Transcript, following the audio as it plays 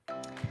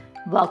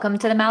Welcome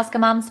to the Mouska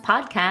Moms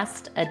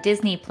podcast, a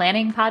Disney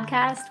planning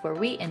podcast where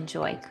we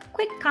enjoy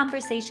quick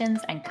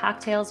conversations and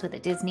cocktails with a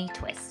Disney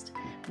twist.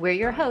 We're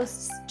your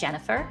hosts,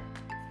 Jennifer.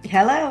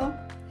 Hello.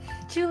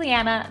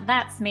 Juliana,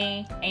 that's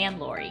me, and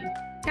Lori.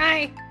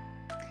 Hi.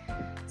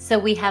 So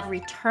we have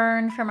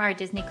returned from our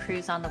Disney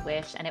cruise on the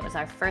Wish, and it was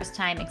our first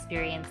time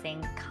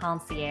experiencing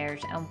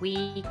concierge, and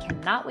we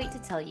cannot wait to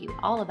tell you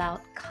all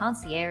about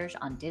concierge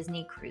on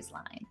Disney Cruise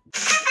Line.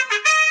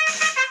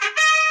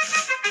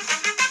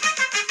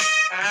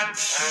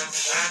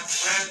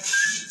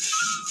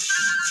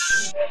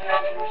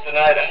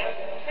 Tonight,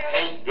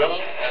 Bill,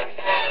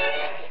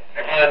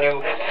 can you?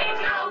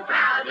 So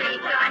proudly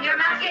put on your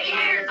musket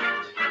ears.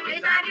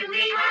 Beside you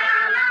leave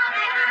our love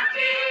and our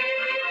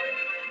tears.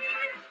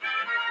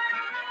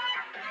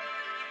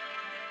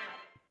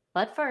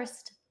 But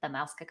first, the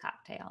Mouska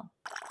cocktail.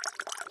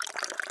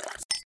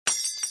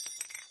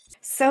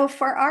 So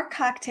for our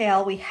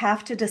cocktail, we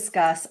have to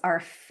discuss our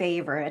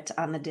favorite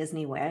on the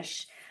Disney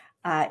Wish.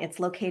 It's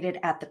located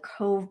at the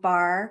Cove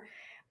Bar,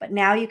 but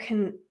now you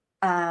can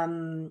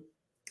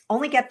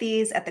only get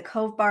these at the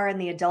Cove Bar in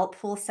the adult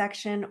pool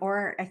section,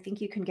 or I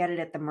think you can get it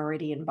at the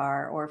Meridian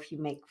Bar, or if you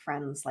make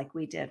friends like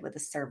we did with a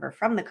server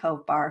from the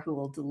Cove Bar who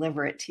will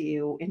deliver it to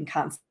you in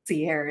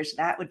concierge,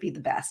 that would be the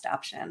best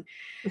option.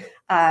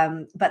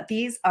 But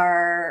these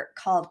are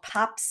called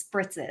pop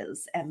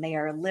spritzes, and they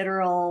are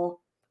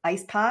literal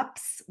ice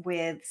pops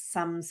with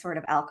some sort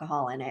of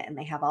alcohol in it, and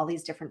they have all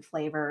these different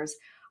flavors.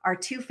 Our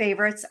two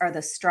favorites are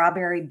the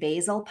strawberry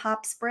basil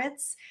pop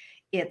spritz.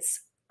 It's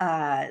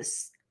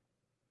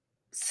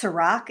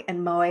Ciroc and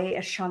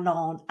Moët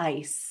Chandon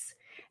ice.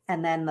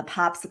 And then the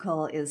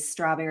popsicle is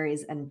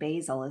strawberries and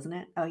basil, isn't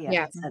it? Oh,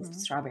 yeah.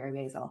 That's strawberry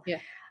basil. Yeah.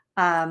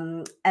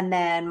 And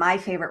then my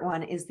favorite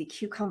one is the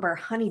cucumber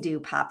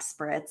honeydew pop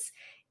spritz.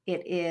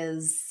 It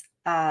is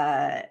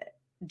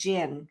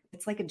gin.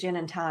 It's like a gin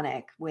and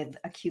tonic with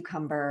a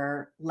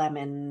cucumber,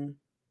 lemon,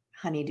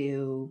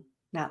 honeydew,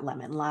 not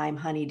lemon, lime,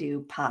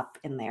 honeydew pop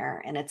in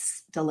there. And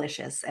it's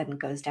delicious and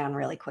goes down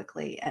really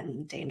quickly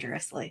and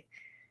dangerously.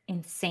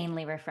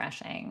 Insanely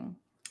refreshing.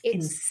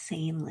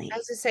 Insanely. I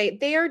was to say,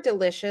 they are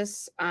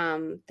delicious.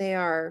 They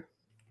are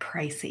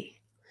pricey.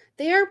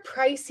 They are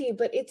pricey,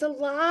 but it's a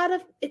lot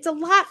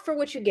for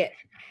what you get.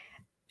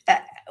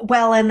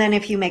 Well, and then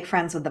if you make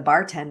friends with the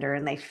bartender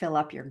and they fill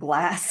up your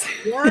glass.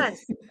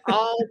 Yes,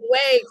 all the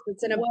way.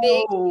 It's in a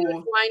big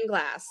wine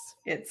glass.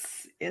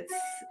 It's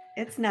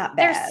not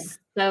bad. They're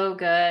so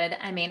good.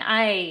 I mean,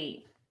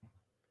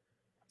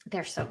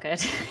 they're so good.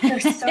 They're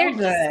so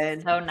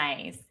good. So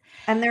nice.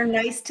 And they're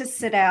nice to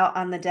sit out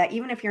on the deck.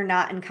 Even if you're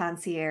not in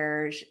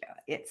concierge,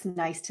 it's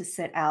nice to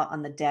sit out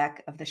on the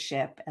deck of the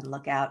ship and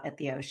look out at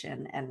the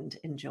ocean and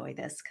enjoy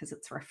this because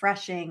it's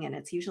refreshing and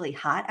it's usually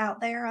hot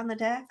out there on the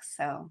deck.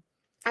 So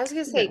I was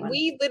going to say,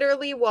 we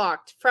literally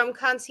walked from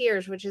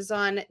concierge, which is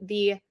on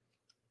the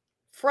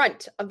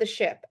front of the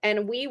ship,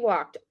 and we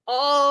walked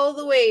all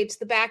the way to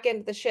the back end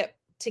of the ship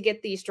to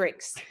get these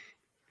drinks.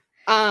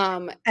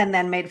 And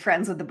then made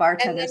friends with the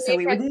bartender, so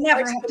we would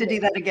never have to do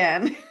that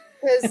again.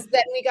 Because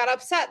then we got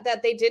upset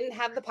that they didn't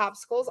have the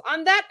popsicles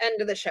on that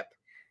end of the ship.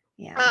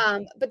 Yeah.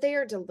 But they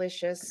are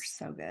delicious.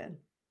 They're so good.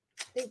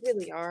 They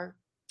really are.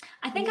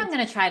 I think I'm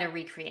going to try to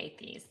recreate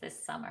these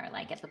this summer,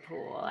 like at the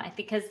pool. I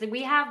think because do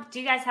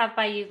you guys have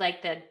by you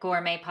like the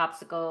gourmet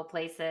popsicle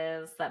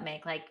places that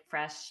make like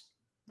fresh?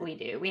 We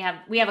do. We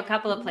have a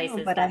couple of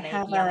places that make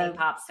yummy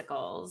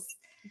popsicles.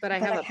 But I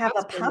have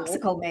a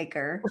popsicle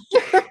maker.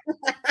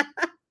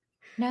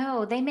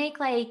 No, they make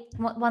like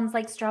ones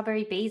like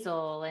strawberry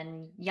basil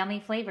and yummy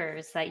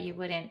flavors that you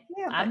wouldn't.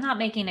 Yeah, I'm not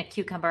making a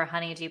cucumber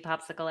honeydew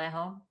popsicle at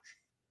home.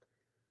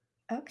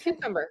 Okay.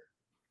 Cucumber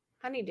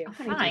honeydew.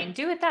 Fine,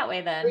 do it that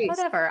way then. Please.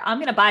 Whatever. I'm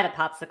gonna buy the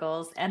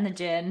popsicles and the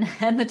gin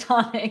and the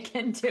tonic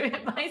and do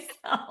it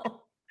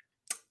myself.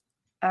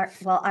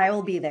 Well, I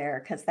will be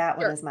there because that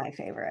one is my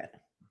favorite.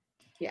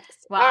 Yes.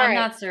 Well, I'm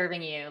not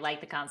serving you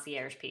like the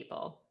concierge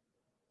people.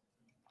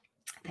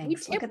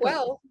 Thanks. We tip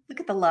well. Look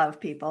at the love,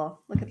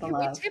 people. Look at the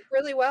love. We tip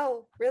really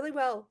well. Really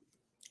well.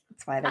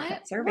 That's why they're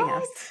not serving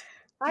us.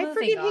 I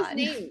forget his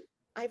name.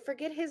 I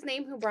forget his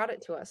name who brought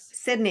it to us.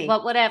 Sydney.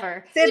 Well,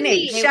 whatever.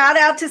 Sydney. Shout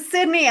out to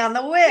Sydney on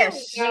the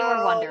Wish. They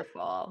were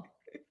wonderful.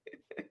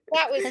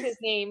 That was his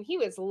name. He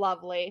was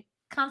lovely.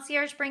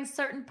 Concierge brings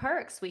certain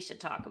perks we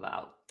should talk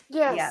about.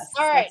 Yes.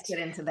 All right. Let's get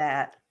into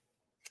that.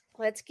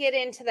 Let's get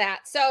into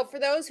that. So for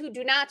those who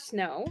do not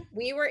know,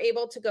 we were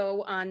able to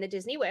go on the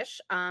Disney Wish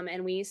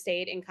and we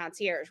stayed in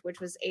concierge, which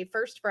was a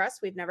first for us.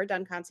 We've never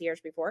done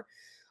concierge before.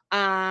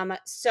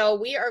 So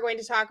we are going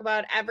to talk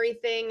about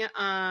everything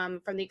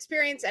from the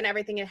experience and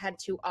everything it had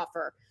to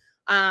offer.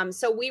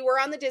 So we were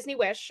on the Disney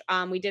Wish.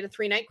 We did a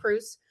 3-night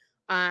cruise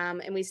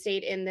and we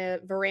stayed in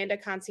the veranda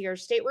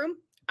concierge stateroom.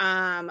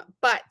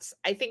 But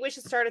I think we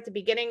should start at the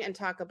beginning and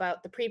talk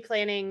about the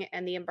pre-planning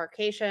and the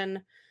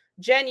embarkation.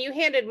 Jen, you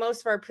handed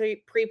most of our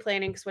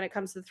pre-planning because when it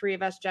comes to the three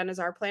of us, Jen is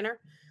our planner.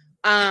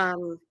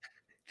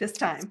 This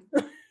time.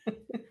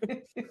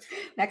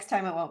 Next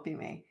time it won't be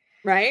me.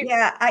 right?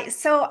 Yeah,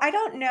 so I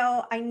don't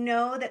know. I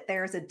know that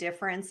there's a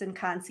difference in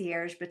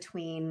concierge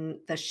between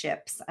the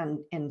ships and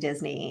in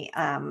Disney,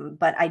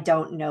 but I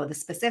don't know the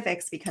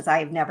specifics because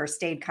I've never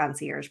stayed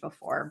concierge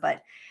before.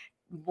 But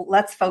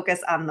let's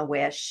focus on the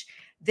Wish.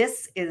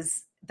 This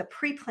is the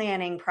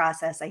pre-planning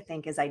process, I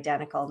think, is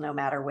identical no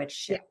matter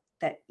which Yeah. ship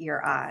that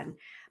you're on.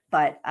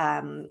 But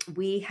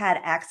we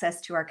had access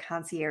to our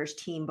concierge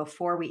team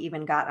before we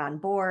even got on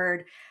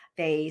board.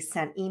 They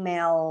sent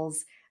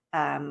emails.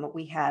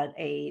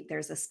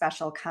 There's a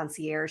special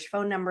concierge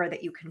phone number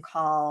that you can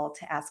call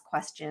to ask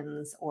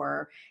questions,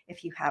 or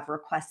if you have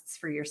requests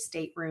for your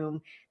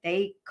stateroom.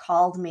 They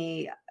called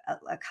me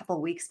a couple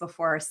weeks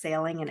before our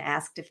sailing and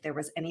asked if there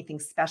was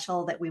anything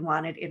special that we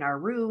wanted in our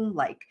room,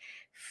 like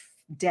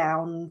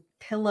down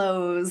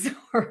pillows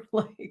or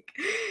like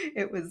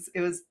we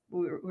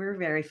were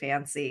very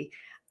fancy.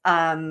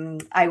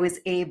 I was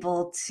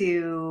able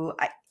to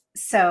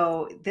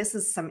so this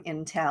is some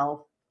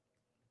intel.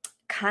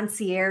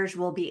 Concierge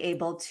will be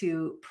able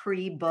to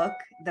pre-book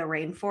the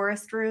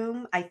rainforest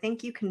room. I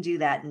think you can do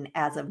that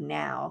as of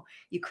now.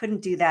 You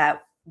couldn't do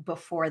that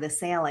before the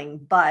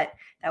sailing, but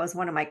that was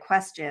one of my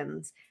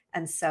questions.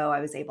 And so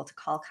I was able to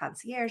call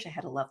concierge. I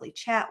had a lovely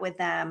chat with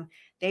them.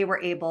 They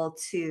were able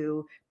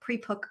to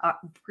pre-book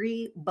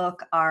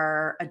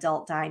our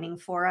adult dining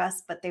for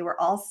us, but they were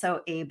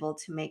also able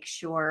to make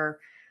sure,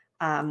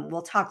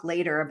 we'll talk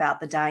later about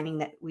the dining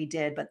that we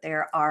did, but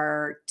there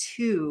are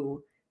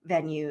 2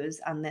 venues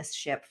on this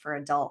ship for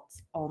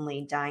adults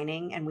only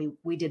dining, and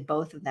we did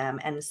both of them.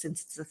 And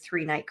since it's a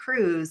 3-night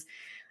cruise,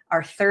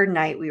 our 3rd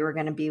night we were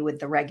going to be with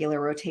the regular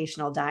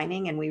rotational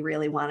dining, and we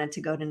really wanted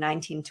to go to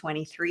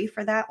 1923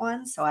 for that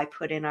one, so I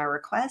put in our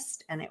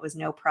request and it was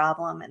no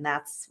problem, and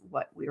that's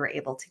what we were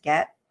able to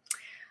get.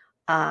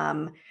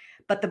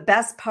 But the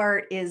best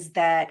part is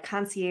that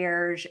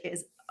concierge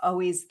is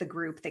always the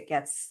group that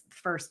gets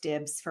first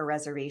dibs for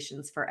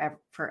reservations for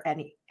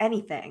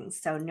anything.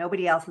 So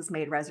nobody else has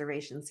made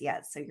reservations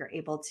yet. So you're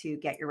able to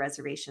get your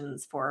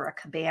reservations for a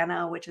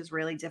cabana, which is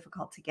really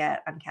difficult to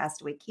get on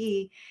Castaway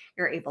Cay.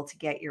 You're able to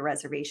get your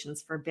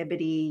reservations for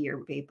Bibbidi.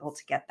 You're able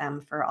to get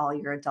them for all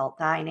your adult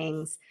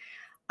dinings,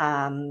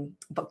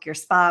 book your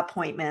spa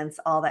appointments,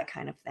 all that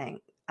kind of thing.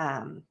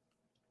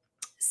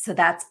 So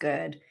that's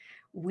good.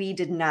 We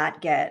did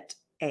not get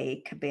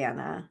a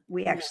cabana.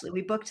 We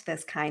booked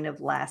this kind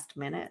of last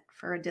minute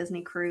for a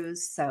Disney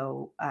cruise.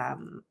 So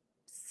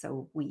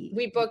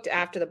we booked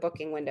after the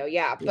booking window.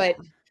 Yeah. But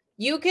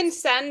you can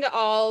send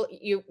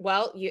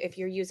if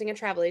you're using a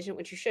travel agent,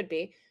 which you should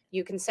be,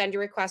 you can send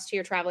your request to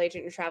your travel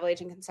agent. Your travel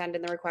agent can send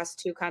in the request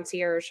to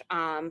concierge.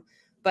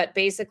 But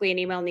basically an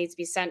email needs to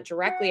be sent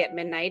directly at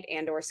midnight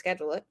or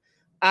schedule it.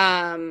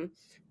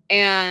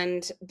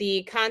 And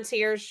the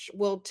concierge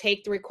will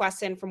take the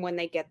requests in from when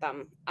they get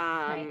them.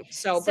 Right.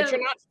 But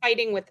you're not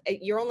fighting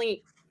you're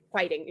only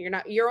fighting.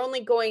 You're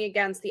only going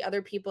against the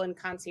other people in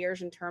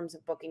concierge in terms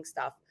of booking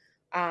stuff,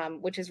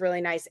 which is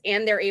really nice.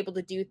 And they're able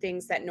to do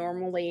things that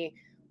normally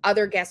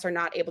other guests are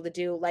not able to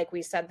do. Like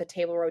we said, the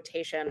table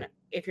rotation.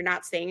 If you're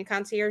not staying in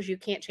concierge, you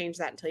can't change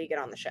that until you get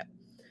on the ship.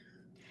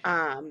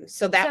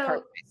 So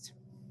part is.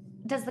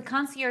 Does the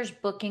concierge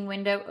booking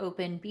window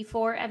open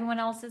before everyone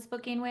else's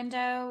booking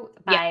window?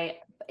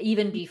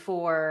 Even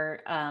before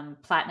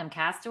Platinum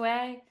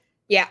Castaway?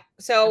 Yeah.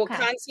 So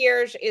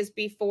concierge is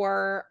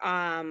before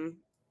it's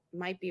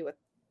not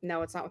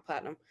with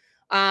Platinum.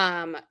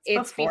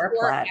 It's before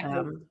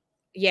Platinum.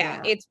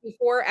 It's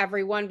before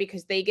everyone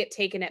because they get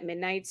taken at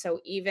midnight. So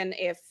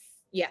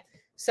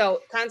so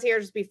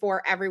concierge is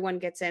before everyone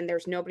gets in.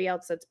 There's nobody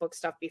else that's booked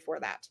stuff before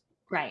that.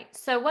 Right.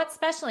 So what's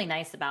especially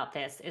nice about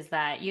this is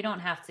that you don't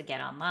have to get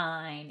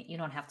online. You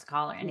don't have to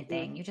call or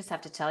anything. Mm-hmm. You just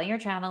have to tell your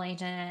travel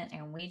agent,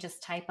 and we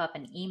just type up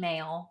an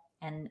email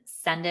and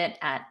send it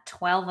at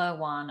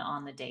 12:01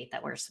 on the date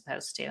that we're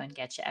supposed to and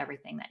get you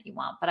everything that you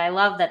want. But I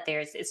love that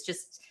there's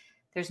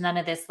none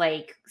of this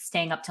like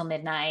staying up till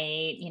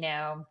midnight,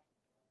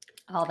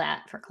 all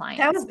that for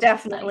clients. That was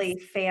definitely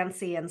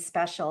fancy and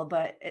special,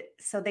 but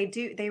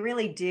they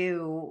really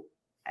do.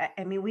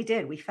 I mean,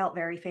 we felt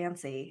very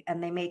fancy,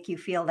 and they make you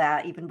feel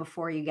that even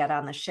before you get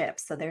on the ship.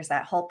 So there's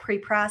that whole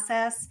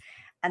pre-process.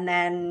 And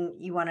then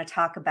you want to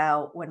talk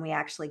about when we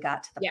actually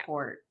got to the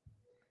port.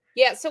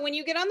 Yeah. So when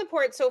you get on the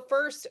port, so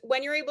first,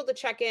 when you're able to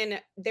check in,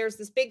 there's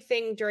this big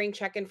thing during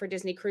check-in for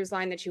Disney Cruise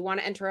Line that you want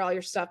to enter all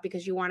your stuff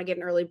because you want to get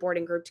an early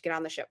boarding group to get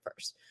on the ship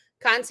first.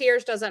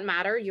 Concierge doesn't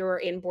matter. You're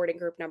in boarding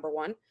group number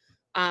 1.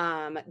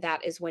 That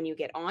is when you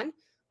get on.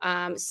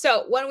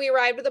 So when we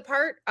arrived at the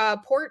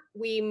port,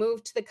 we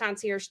moved to the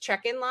concierge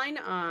check-in line.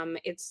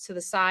 It's to the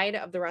side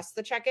of the rest of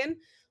the check-in,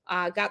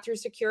 got through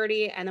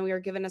security, and then we were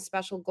given a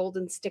special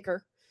golden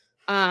sticker,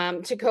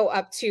 to go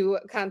up to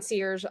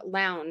concierge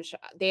lounge.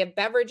 They have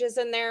beverages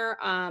in there.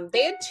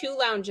 They had 2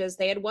 lounges.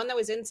 They had one that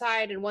was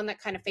inside and one that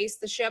kind of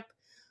faced the ship.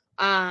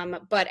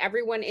 But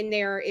everyone in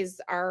there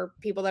are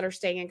people that are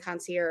staying in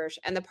concierge.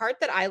 And the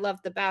part that I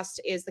love the best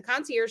is the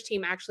concierge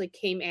team actually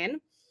came in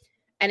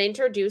and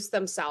introduced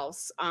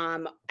themselves,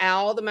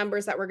 all the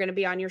members that were going to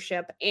be on your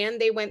ship, and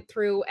they went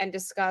through and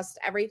discussed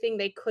everything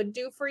they could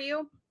do for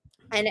you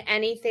and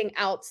anything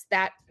else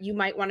that you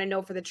might want to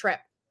know for the trip.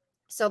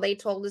 So they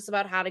told us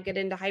about how to get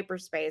into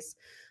hyperspace,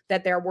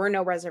 that there were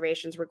no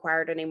reservations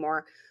required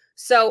anymore.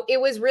 So it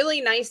was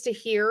really nice to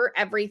hear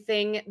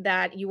everything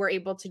that you were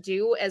able to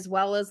do, as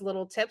well as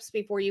little tips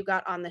before you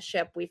got on the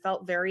ship. We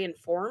felt very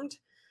informed.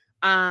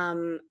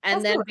 And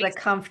Also, then it was a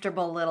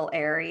comfortable little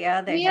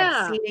area. They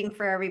Yeah. had seating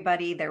for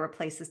everybody. There were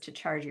places to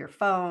charge your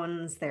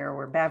phones. There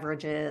were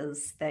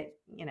beverages that,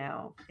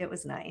 it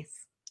was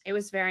nice. it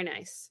was very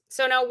nice.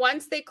 So now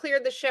once they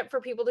cleared the ship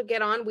for people to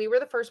get on, we were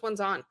the first ones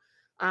on.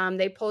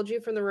 They pulled you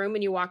from the room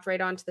and you walked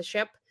right onto the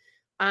ship.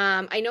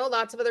 I know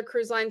lots of other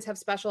cruise lines have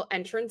special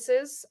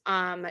entrances.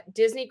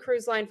 Disney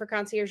Cruise Line for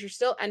concierge, you're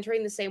still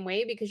entering the same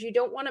way because you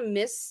don't want to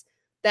miss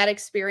that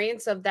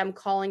experience of them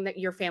calling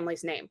your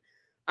family's name.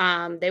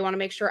 They want to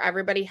make sure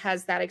everybody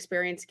has that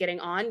experience getting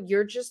on.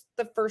 You're just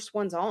the first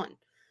ones on.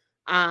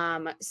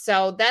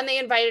 So then they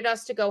invited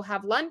us to go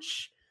have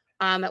lunch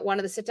at one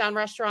of the sit-down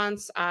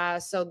restaurants.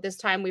 So this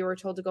time we were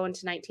told to go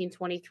into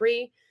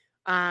 1923.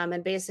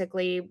 And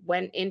basically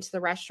went into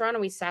the restaurant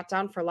and we sat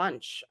down for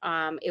lunch.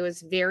 It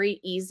was very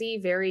easy,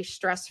 very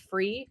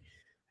stress-free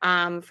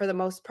for the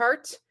most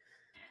part.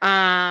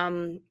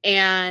 And,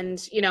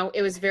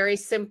 it was very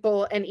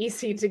simple and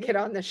easy to get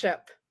on the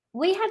ship.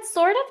 We had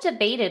sort of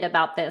debated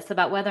about this,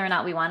 about whether or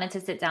not we wanted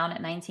to sit down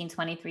at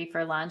 1923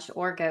 for lunch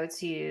or go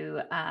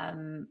to,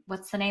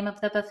 what's the name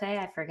of the buffet?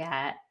 I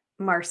forget.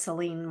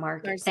 Marceline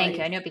Market. Thank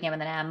you. I know it began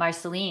with an M,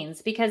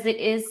 Marceline's, because it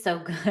is so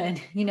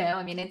good.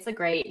 It's a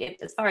great,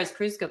 as far as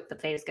cruise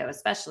buffets go,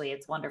 especially,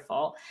 it's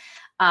wonderful.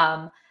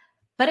 But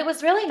it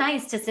was really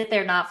nice to sit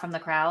there, not from the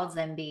crowds,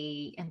 and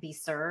be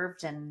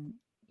served and,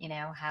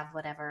 have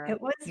whatever.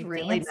 It was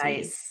really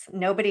nice.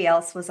 Nobody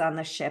else was on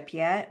the ship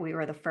yet. We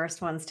were the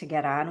first ones to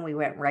get on. We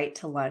went right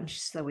to lunch,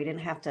 so we didn't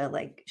have to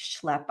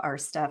schlep our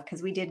stuff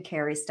because we did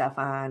carry stuff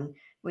on.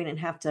 We didn't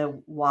have to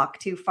walk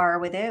too far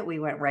with it. We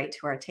went right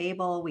to our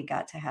table. We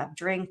got to have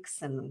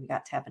drinks and we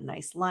got to have a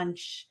nice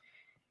lunch.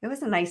 It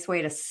was a nice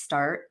way to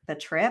start the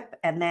trip.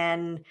 And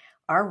then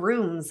our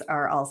rooms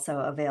are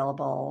also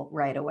available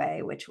right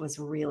away, which was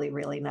really,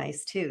 really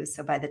nice too.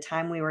 So by the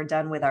time we were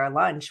done with our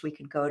lunch, we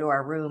could go to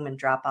our room and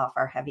drop off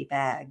our heavy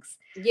bags.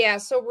 Yeah.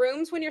 So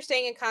rooms, when you're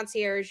staying in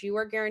concierge, you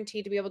are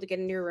guaranteed to be able to get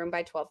into your room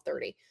by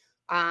 12:30.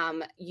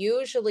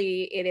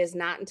 Usually it is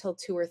not until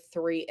 2 or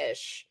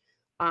 3-ish.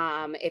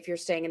 If you're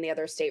staying in the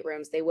other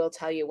staterooms, they will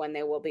tell you when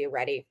they will be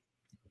ready.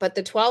 But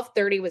the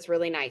 12:30 was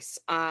really nice.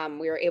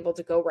 We were able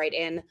to go right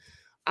in.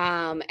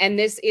 And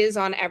this is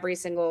on every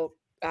single,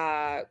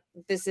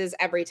 this is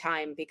every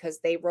time because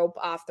they rope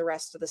off the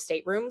rest of the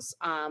staterooms.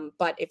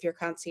 But if you're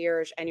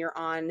concierge and you're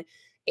on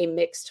a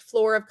mixed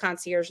floor of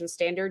concierge and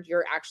standard,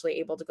 you're actually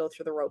able to go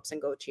through the ropes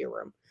and go to your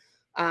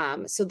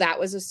room. So that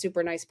was a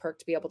super nice perk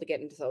to be able to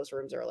get into those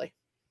rooms early.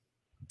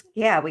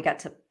 Yeah, we got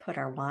to put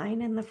our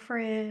wine in the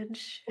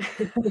fridge.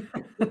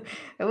 It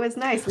was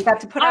nice. We got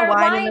to put our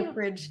wine in the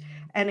fridge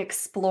and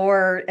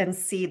explore and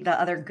see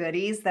the other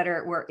goodies that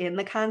were in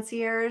the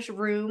concierge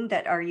room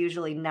that are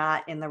usually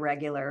not in the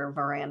regular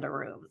veranda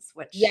rooms,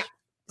 which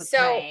was So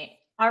Right.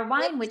 Our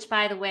wine, which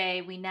by the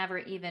way, we never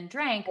even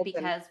drank Open.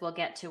 because we'll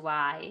get to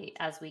why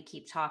as we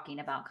keep talking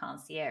about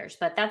concierge.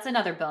 But that's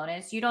another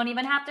bonus. You don't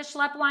even have to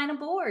schlep wine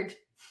aboard.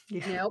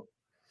 Nope.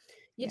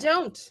 You Yeah.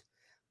 don't.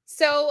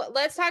 So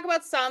let's talk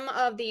about some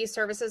of the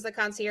services that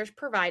concierge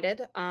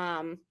provided.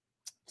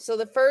 So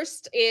the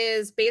first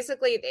is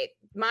basically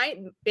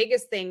my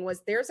biggest thing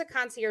was there's a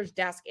concierge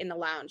desk in the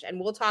lounge, and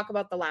we'll talk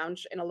about the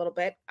lounge in a little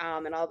bit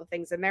and all the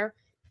things in there.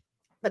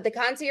 But the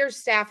concierge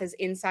staff is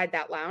inside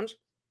that lounge,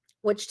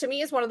 which to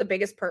me is one of the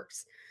biggest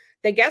perks.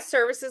 The guest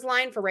services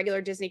line for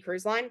regular Disney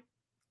Cruise Line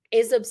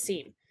is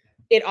obscene.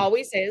 It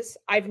always is.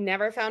 I've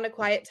never found a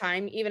quiet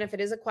time. Even if it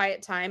is a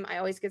quiet time, I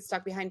always get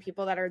stuck behind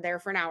people that are there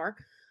for an hour.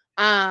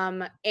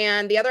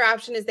 And the other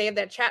option is they have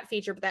that chat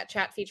feature, but that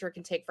chat feature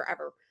can take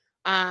forever.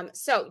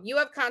 So you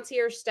have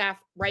concierge staff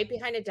right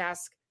behind a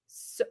desk,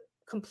 so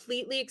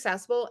completely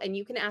accessible, and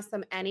you can ask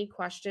them any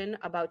question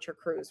about your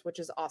cruise, which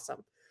is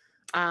awesome.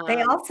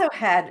 They also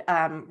had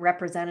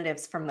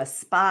representatives from the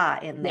spa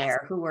in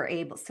there who were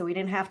able, so we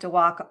didn't have to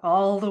walk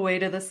all the way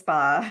to the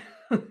spa.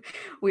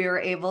 We were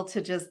able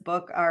to just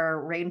book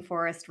our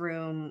rainforest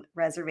room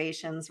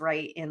reservations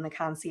right in the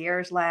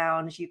concierge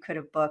lounge. You could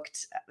have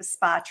booked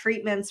spa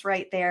treatments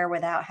right there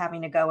without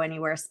having to go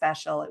anywhere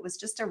special. It was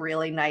just a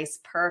really nice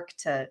perk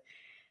to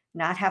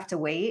not have to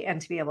wait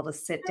and to be able to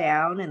sit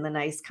down in the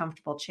nice,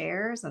 comfortable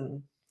chairs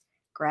and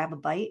grab a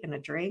bite and a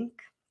drink.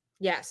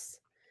 Yes.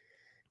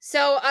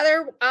 So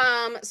other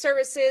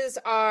services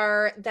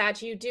are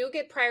that you do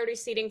get priority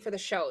seating for the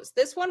shows.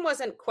 This one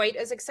wasn't quite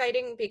as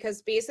exciting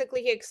because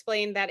basically he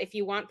explained that if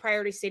you want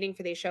priority seating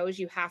for these shows,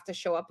 you have to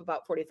show up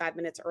about 45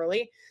 minutes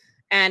early.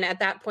 And at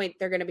that point,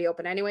 they're going to be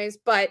open anyways.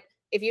 But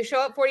if you show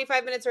up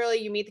 45 minutes early,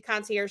 you meet the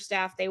concierge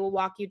staff, they will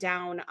walk you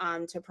down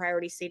to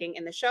priority seating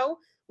in the show,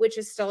 which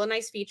is still a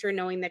nice feature,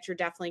 knowing that you're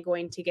definitely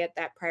going to get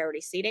that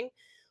priority seating.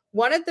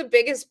 One of the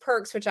biggest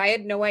perks, which I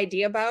had no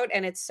idea about,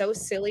 and it's so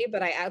silly,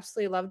 but I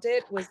absolutely loved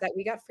it, was that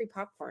we got free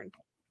popcorn.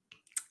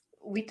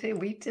 We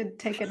did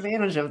take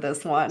advantage of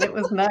this one. It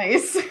was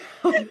nice.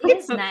 It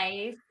is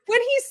nice. When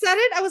he said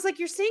it, I was like,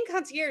 "You're saying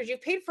concierge. You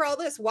paid for all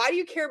this. Why do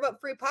you care about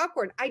free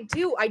popcorn?" I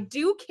do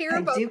care I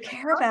about. do free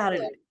care about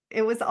it. popcorn.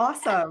 It was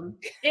awesome.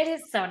 It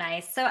is so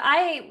nice. So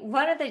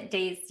one of the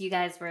days you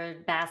guys were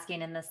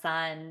basking in the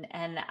sun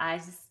and I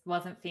just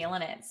wasn't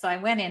feeling it. So I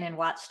went in and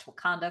watched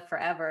Wakanda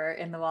Forever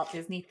in the Walt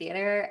Disney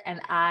Theater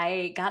and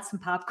I got some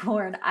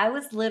popcorn. I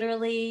was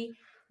literally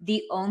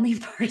the only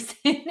person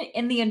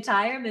in the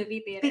entire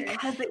movie theater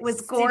Because it was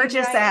sitting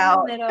gorgeous right in the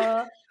out.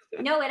 middle.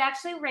 No, it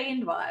actually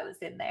rained while I was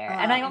in there.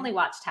 And I Oh. only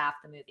watched half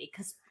the movie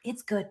because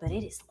it's good, but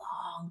it is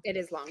long. It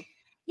is long.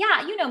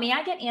 Yeah, you know me.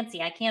 I get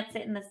antsy. I can't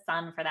sit in the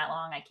sun for that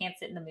long. I can't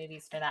sit in the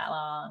movies for that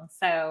long.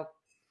 So,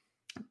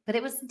 but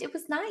it was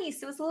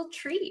nice. It was a little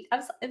treat.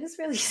 It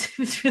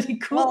was really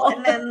cool. Well,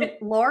 and then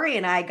Lori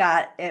and I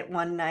got it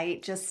one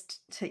night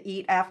just to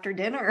eat after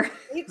dinner.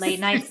 Late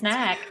night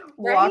snack.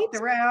 Walked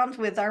Right? around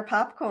with our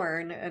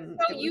popcorn, and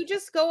So you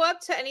just go up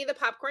to any of the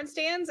popcorn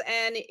stands,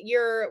 and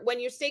when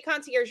you stay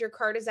concierge, your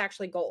card is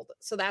actually gold.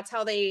 So that's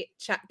how they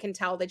can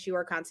tell that you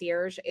are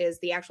concierge. Is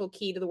the actual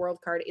key to the world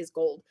card is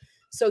gold.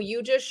 So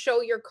you just show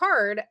your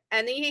card,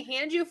 and then he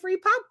hands you free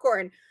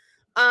popcorn.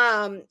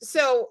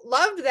 So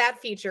loved that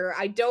feature.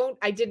 I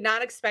did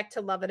not expect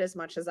to love it as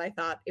much as I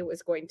thought it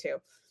was going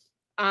to.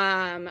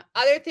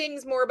 Other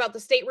things more about the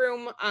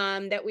stateroom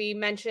that we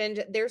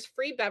mentioned, there's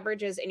free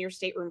beverages in your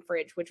stateroom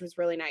fridge, which was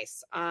really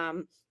nice.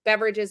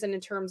 Beverages in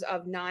terms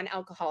of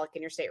non-alcoholic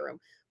in your stateroom,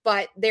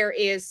 but there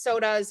is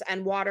sodas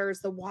and waters.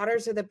 The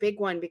waters are the big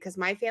one because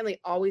my family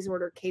always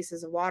ordered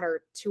cases of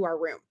water to our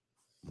room.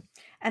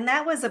 And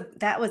that was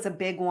a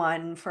big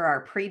one for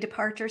our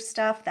pre-departure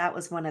stuff. That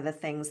was one of the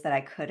things that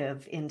I could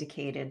have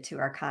indicated to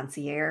our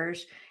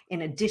concierge.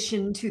 In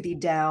addition to the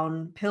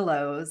down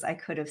pillows, I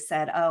could have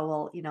said,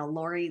 "Oh, well,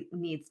 Lori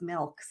needs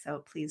milk, so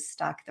please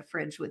stock the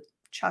fridge with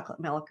chocolate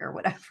milk or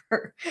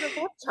whatever."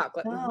 I love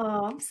chocolate.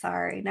 Oh, I'm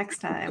sorry. Next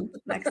time.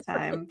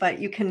 But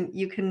you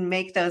can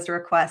make those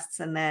requests,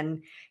 and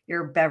then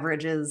your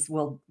beverages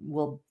will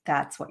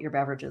that's what your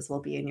beverages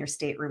will be in your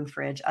stateroom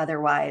fridge.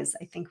 Otherwise,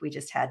 I think we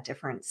just had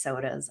different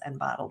sodas and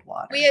bottled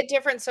water. We had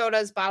different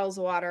sodas, bottles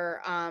of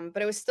water,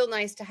 but it was still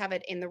nice to have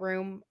it in the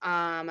room.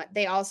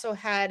 They also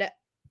had,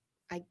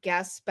 I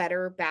guess,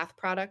 better bath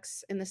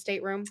products in the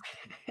stateroom.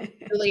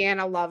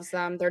 Juliana loves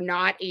them. They're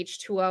not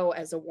H2O,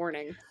 as a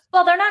warning.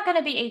 Well, they're not going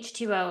to be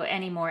H2O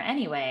anymore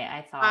anyway,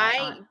 I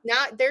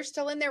thought. They're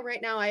still in there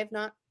right now. I have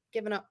not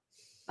given up.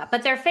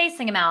 But they're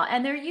phasing them out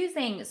and they're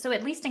using, so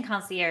at least in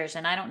concierge,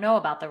 and I don't know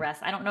about the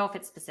rest. I don't know if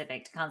it's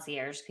specific to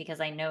concierge because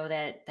I know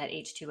that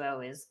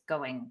H2O is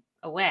going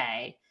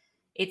away.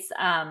 It's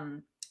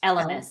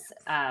Elemis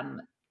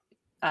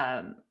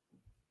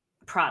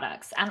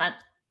products. And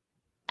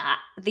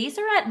these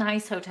are at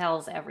nice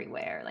hotels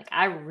everywhere. Like,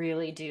 I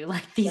really do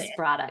like these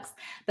products.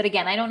 But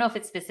again, I don't know if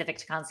it's specific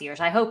to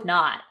concierge. I hope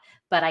not,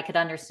 but I could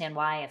understand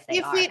why if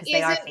they are, because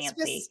they are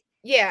fancy.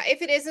 Yeah,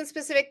 if it isn't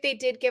specific, they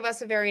did give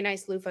us a very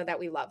nice loofah that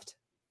we loved.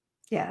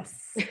 Yes.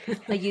 A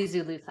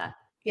yuzu loofah.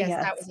 Yes,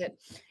 Yes. that was it.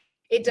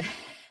 It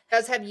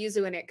does have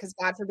yuzu in it because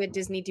God forbid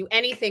Disney do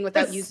anything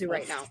without yuzu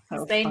right now.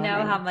 So They know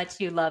funny. how much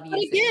you love But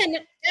yuzu. again,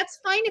 that's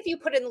fine if you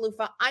put it in the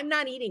loofah. I'm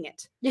not eating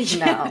it.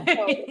 No.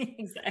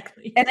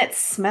 Exactly. And it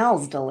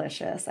smells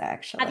delicious,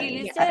 actually. Have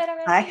you used I- it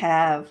already? I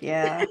have,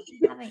 yeah.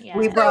 Haven't yet.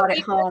 We brought it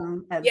we-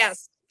 home as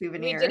Yes,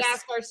 souvenirs. We did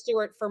ask our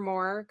steward for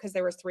more because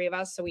there was 3 of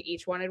us, so we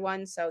each wanted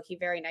one. So he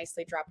very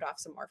nicely dropped off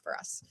some more for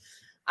us.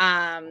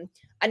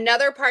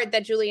 Another part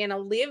that Juliana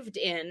lived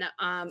in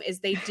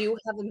is they do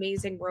have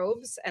amazing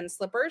robes and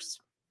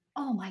slippers.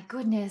 Oh my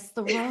goodness,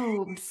 the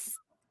robes.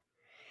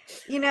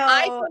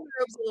 I found the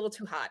robes a little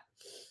too hot.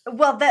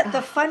 Well,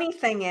 the funny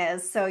thing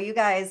is, so you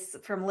guys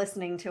from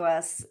listening to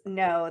us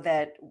know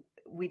that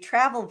we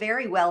travel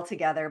very well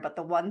together, but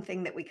the one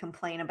thing that we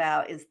complain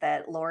about is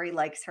that Lori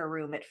likes her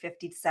room at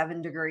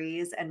 57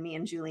 degrees and me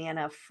and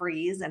Juliana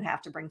freeze and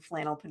have to bring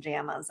flannel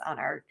pajamas on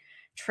our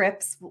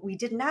trips. We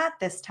did not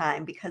this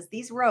time because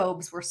these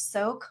robes were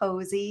so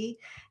cozy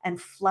and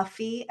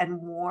fluffy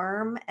and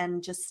warm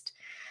and just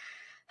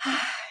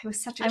it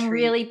was such a I'm treat.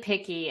 really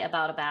picky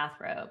about a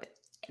bathrobe.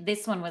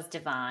 This one was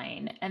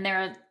divine.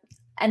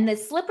 And the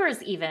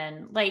slippers,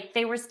 even, like,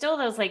 they were still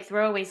those like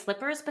throwaway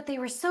slippers, but they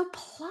were so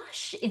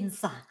plush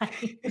inside.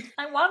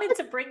 I wanted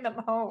to bring them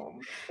home.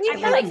 I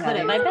bet I could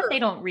have. I bet they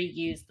don't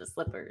reuse the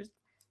slippers.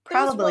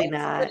 Probably Those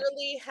robes not.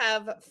 Literally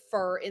have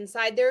fur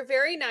inside. They're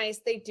very nice.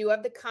 They do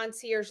have the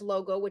concierge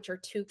logo, which are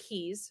 2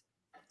 keys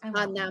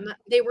on them.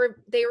 They were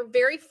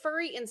very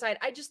furry inside.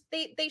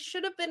 They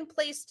should have been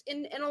placed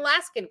in an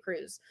Alaskan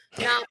cruise,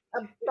 not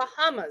a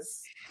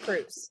Bahamas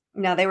cruise.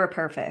 No, they were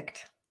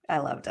perfect. I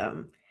loved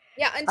them.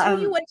 Yeah, until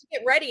you went to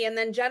get ready, and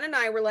then Jen and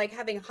I were like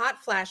having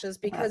hot flashes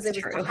because That's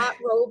it was true. the hot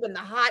robe and the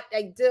hot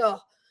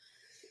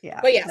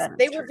Yeah. But yes, that is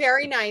they were true.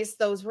 very nice.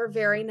 Those were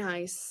very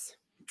nice.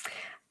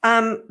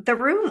 The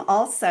room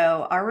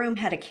also, our room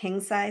had a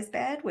king size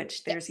bed,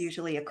 which there's Yes.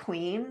 usually a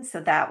queen. So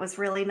that was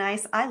really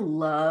nice. I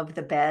love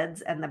the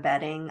beds and the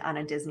bedding on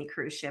a Disney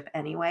cruise ship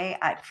anyway.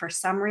 For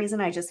some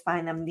reason, I just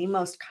find them the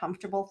most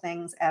comfortable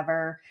things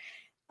ever.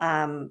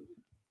 Um,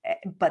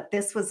 but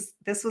this was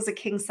a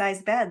king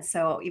size bed.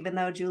 So even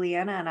though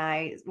Juliana and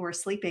I were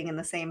sleeping in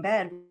the same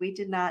bed, we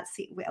did not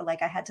see,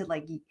 like I had to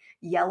like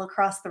yell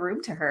across the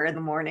room to her in the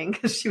morning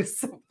because she was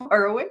so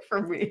far away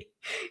from me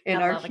in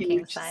I our love a king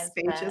huge, size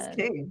spacious bed.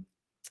 king.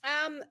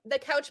 The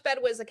couch bed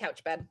was a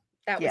couch bed.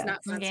 That was not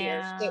Yes.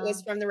 concierge. It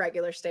was from the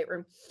regular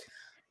stateroom.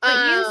 But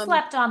you Um,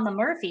 slept on the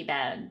Murphy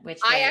bed, which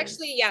I was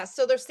actually, yeah.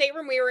 So the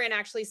stateroom we were in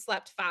actually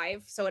slept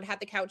 5. So it had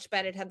the couch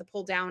bed, it had the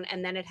pull down,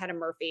 and then it had a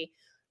Murphy.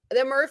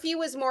 The Murphy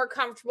was more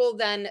comfortable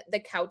than the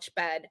couch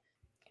bed,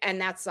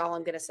 and that's all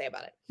I'm going to say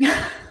about it.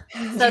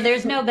 so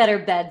there's no better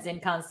beds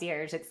in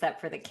concierge except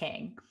for the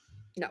king.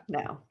 No.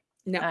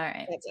 No, All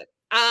right. that's it.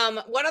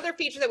 One other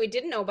feature that we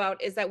didn't know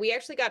about is that we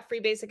actually got free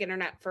basic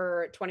internet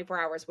for 24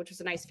 hours, which was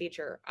a nice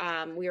feature.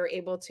 We were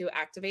able to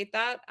activate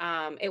that.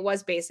 It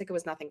was basic, it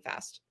was nothing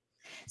fast.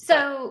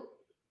 So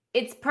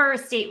it's per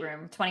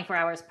stateroom, 24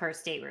 hours per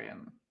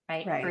stateroom,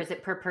 right? Right. Or is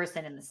it per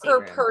person in the Per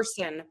stateroom?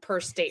 person, per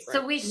stateroom.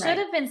 So we should Right.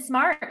 have been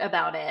smart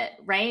about it,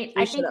 right?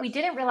 We I should think have. we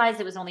didn't realize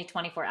it was only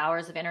 24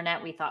 hours of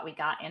internet. We thought we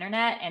got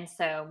internet. And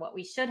so what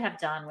we should have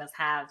done was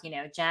have,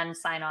 Jen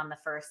sign on the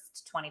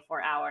first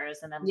 24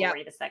 hours and then Yep.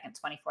 Lori the second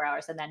 24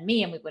 hours and then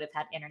me, and we would have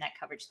had internet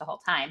coverage the whole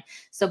time.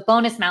 So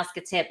bonus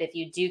Mouska tip, if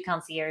you do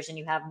concierge and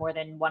you have more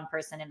than one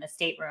person in the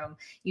stateroom,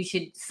 you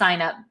should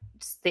sign up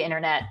the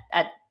internet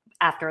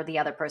after the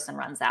other person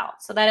runs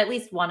out so that at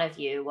least one of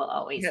you will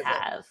always Has it.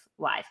 have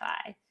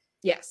Wi-Fi.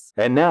 Yes.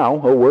 And now,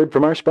 a word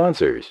from our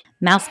sponsors.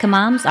 Mouska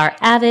Moms are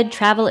avid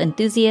travel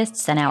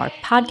enthusiasts, and our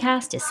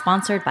podcast is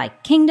sponsored by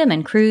Kingdom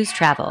and Cruise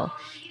Travel.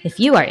 If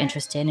you are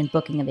interested in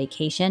booking a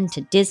vacation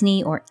to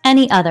Disney or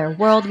any other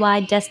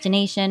worldwide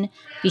destination,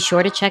 be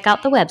sure to check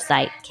out the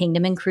website,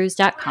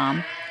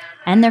 kingdomandcruise.com,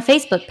 and their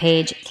Facebook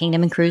page,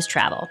 Kingdom and Cruise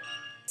Travel.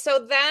 So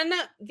then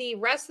the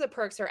rest of the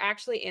perks are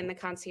actually in the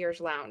concierge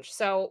lounge.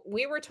 So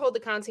we were told the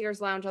concierge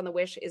lounge on the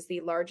Wish is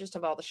the largest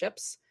of all the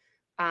ships.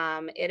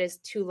 It is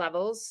 2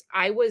 levels.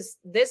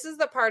 This is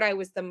the part I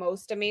was the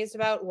most amazed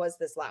about was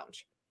this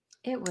lounge.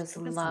 It was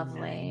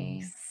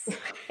lovely. Nice.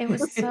 It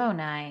was so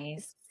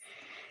nice.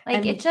 Like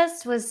And- it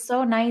just was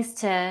so nice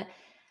to.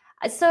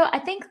 So I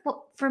think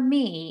for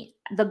me,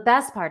 the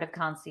best part of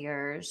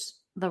concierge,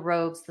 the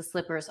robes, the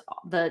slippers,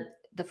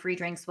 the free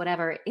drinks,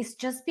 whatever, is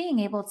just being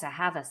able to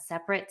have a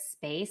separate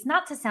space.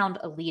 Not to sound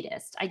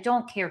elitist, I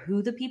don't care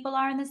who the people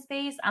are in the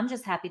space. I'm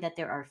just happy that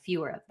there are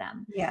fewer of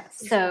them.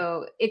 Yes.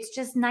 So it's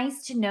just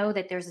nice to know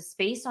that there's a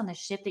space on the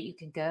ship that you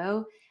can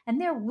go,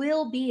 and there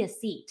will be a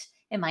seat.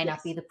 It might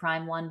not be the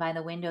prime one by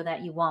the window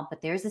that you want,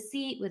 but there's a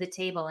seat with a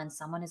table, and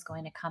someone is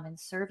going to come and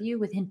serve you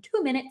within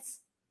 2 minutes.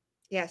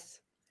 Yes.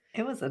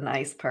 It was a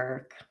nice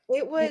perk.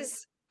 It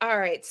was all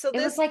right. So It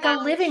this was like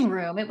a living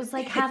room. It was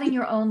like having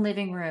your own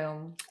living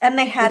room. And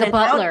they had With a an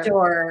butler.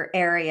 outdoor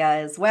area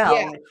as well,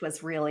 Yeah. which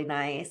was really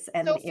nice.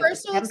 And So it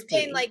first was we'll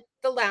explain empty. like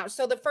the lounge.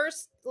 So the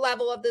first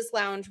level of this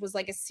lounge was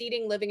like a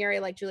seating living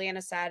area, like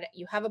Juliana said.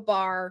 You have a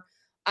bar.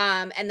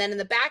 And then in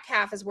the back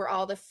half is where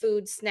all the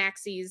food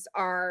snacksies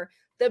are.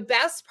 The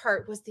best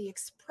part was the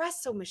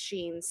espresso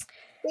machines.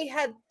 They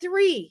had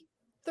three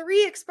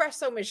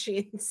espresso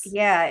machines.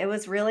 Yeah, it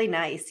was really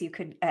nice. You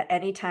could, at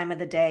any time of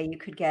the day, you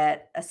could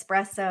get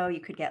espresso, you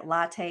could get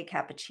latte,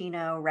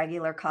 cappuccino,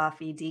 regular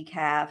coffee,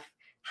 decaf,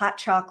 hot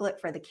chocolate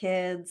for the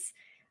kids.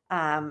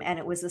 And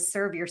it was a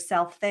serve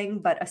yourself thing,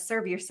 but a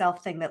serve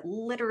yourself thing that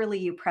literally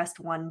you pressed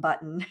one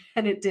button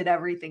and it did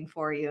everything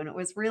for you. And it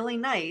was really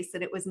nice.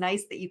 And it was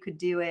nice that you could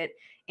do it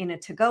in a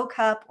to-go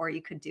cup, or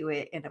you could do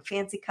it in a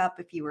fancy cup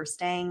if you were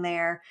staying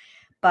there.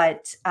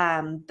 But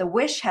the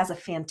Wish has a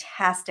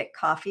fantastic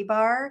coffee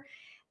bar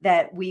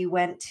that we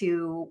went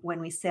to when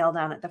we sailed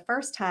on it the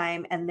first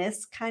time. And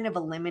this kind of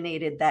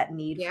eliminated that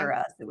need for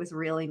us. It was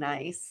really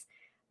nice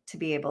to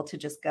be able to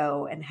just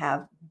go and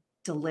have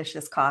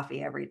delicious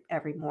coffee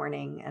every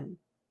morning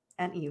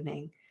and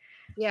evening.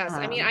 Yes.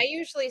 I mean, I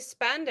usually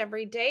spend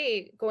every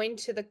day going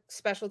to the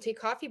specialty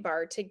coffee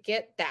bar to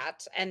get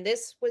that. And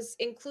this was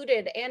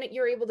included, and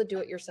you're able to do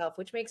it yourself,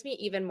 which makes me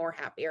even more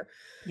happier.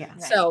 Yeah.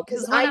 Right. So,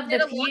 because One I of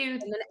did the a lot few-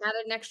 and then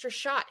added an extra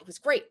shot. It was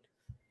great.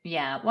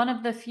 Yeah, one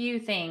of the few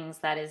things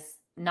that is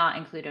not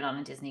included on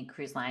a Disney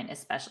cruise line is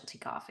specialty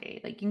coffee.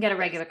 Like you can get a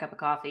regular cup of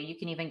coffee. You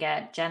can even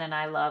get, Jen and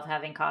I love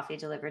having coffee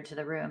delivered to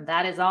the room.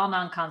 That is all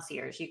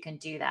non-concierge. You can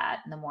do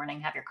that in the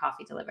morning, have your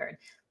coffee delivered.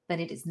 But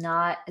it is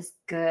not as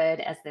good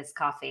as this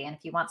coffee. And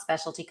if you want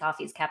specialty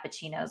coffees,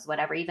 cappuccinos,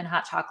 whatever, even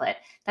hot chocolate,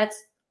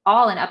 that's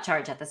all an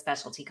upcharge at the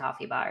specialty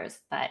coffee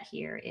bars. But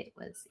here it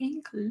was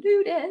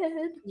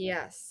included.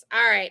 Yes.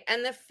 All right.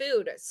 And the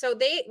food. So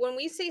when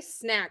we say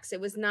snacks,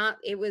 it was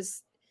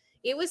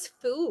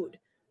food.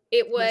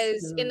 It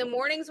was in the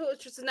mornings,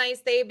 which was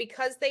nice.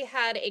 Because they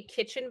had a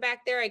kitchen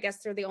back there, I guess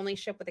they're the only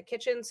ship with a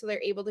kitchen. So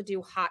they're able to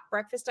do hot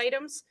breakfast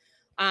items.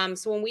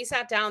 So when we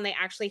sat down, they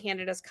actually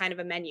handed us kind of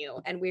a menu,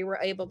 and we were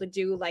able to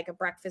do like a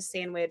breakfast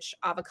sandwich,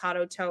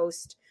 avocado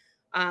toast.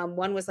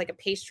 One was like a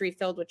pastry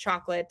filled with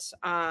chocolate.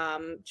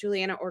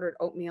 Juliana ordered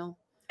oatmeal.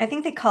 I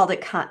think they called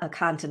it a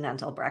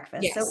continental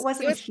breakfast. So Yes. it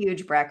wasn't a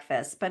huge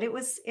breakfast, but it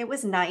was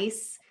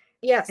nice.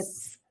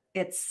 Yes.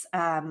 It's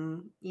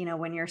you know,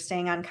 when you're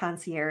staying on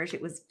concierge,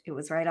 it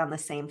was right on the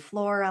same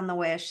floor on the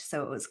Wish,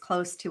 so it was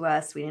close to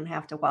us. We didn't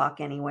have to walk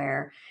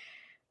anywhere.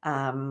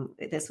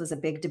 This was a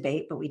big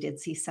debate, but we did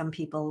see some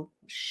people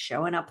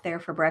showing up there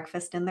for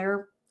breakfast in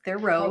their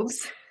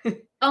robes.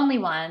 Only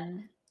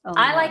one.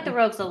 Only I like the one.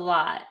 robes a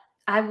lot.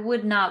 I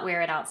would not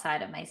wear it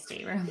outside of my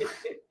stateroom.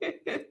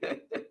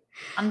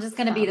 I'm just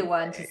going to be the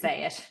one to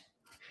say it.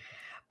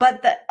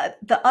 But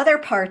the other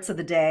parts of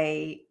the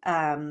day,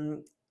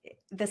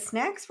 the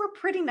snacks were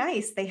pretty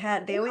nice. They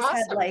always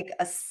had Awesome. like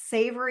a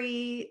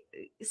savory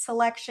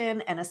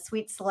selection and a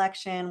sweet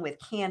selection with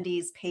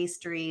candies,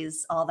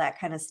 pastries, all that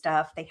kind of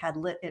stuff. They had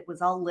it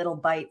was all little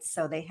bites.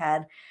 So they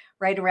had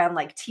right around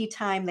like tea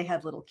time, they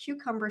had little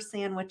cucumber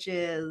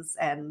sandwiches,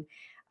 and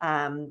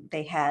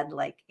they had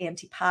like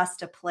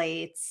antipasta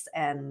plates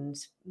and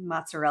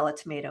mozzarella,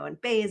 tomato, and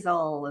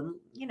basil. And,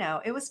 you know,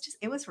 it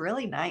was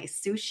really nice.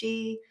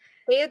 Sushi.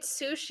 They had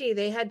sushi.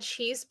 They had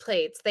cheese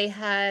plates.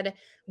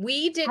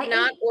 We did I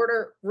not ate-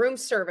 order room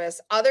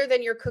service other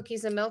than your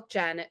cookies and milk,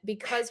 Jen,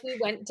 because we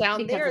went down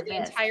Because there of the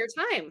this. entire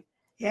time.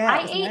 Yeah, it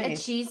I was ate nice.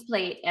 a cheese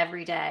plate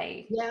every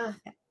day. Yeah.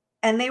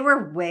 And they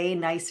were way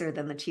nicer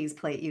than the cheese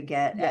plate you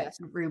get Yes.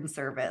 at room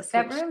service.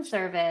 That which- room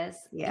service.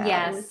 Yeah, it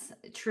yes,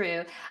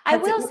 true. I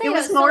 'cause will say it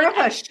was though, more so, of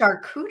like, a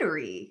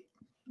charcuterie.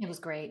 it was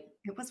great.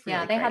 It was really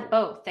Yeah, they great. had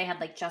both. They had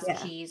like just Yeah.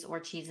 cheese or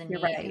cheese and You're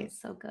meat. right. It was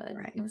so good.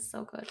 Right. It was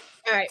so good.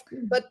 All right.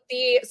 But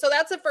so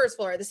that's the first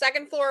floor. The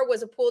second floor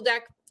was a pool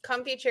deck,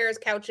 comfy chairs,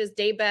 couches,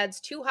 day beds,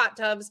 2 hot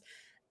tubs.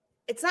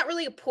 It's not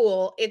really a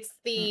pool. It's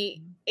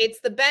the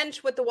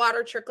bench with the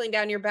water trickling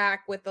down your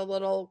back with a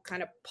little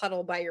kind of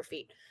puddle by your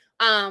feet.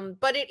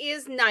 But it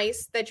is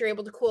nice that you're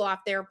able to cool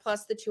off there.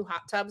 Plus the 2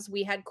 hot tubs.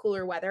 We had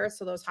cooler weather,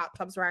 so those hot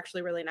tubs were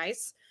actually really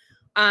nice.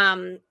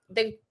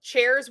 The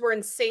chairs were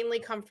insanely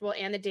comfortable,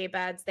 and the day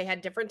beds. They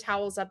had different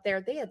towels up there.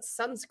 They had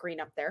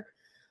sunscreen up there.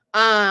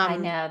 I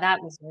know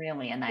that was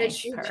really a nice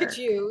That you perk. could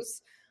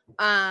use.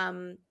 But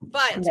And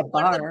the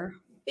one of the bar.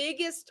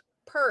 biggest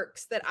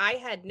perks that I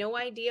had no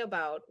idea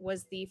about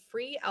was the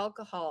free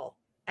alcohol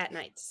at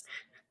nights.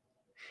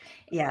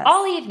 Yes.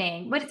 All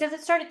evening. What does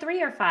it start at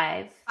 3 or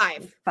 5?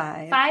 5.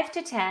 5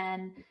 to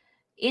 10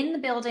 in the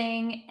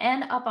building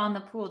and up on the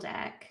pool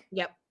deck.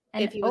 Yep.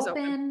 An If he was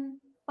open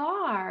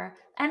bar.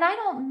 And I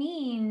don't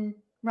mean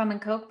rum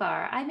and coke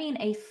bar. I mean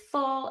a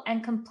full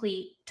and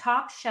complete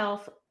top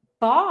shelf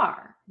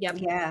bar. Yep.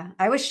 Yeah.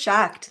 I was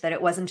shocked that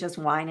it wasn't just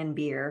wine and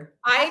beer.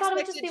 I thought it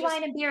would expected just be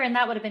wine and beer, and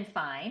that would have been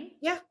fine.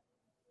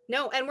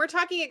 No, and we're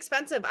talking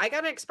expensive. I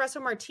got an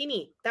espresso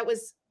martini that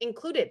was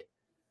included.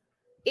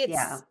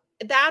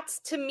 That's,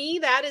 to me,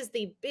 that is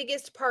the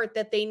biggest part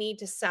that they need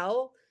to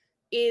sell,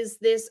 is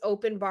this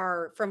open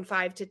bar from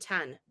 5 to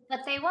 10.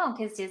 But they won't,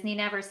 because Disney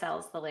never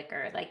sells the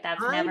liquor. Like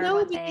that's I never know,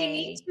 what but they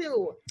need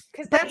to,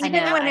 because But that's I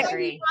know, why I you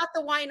agree. brought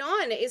the wine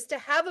on, is to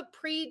have a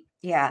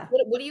Yeah.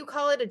 what do you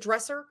call it? A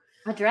dresser?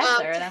 A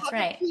dresser, To that's have a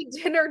right.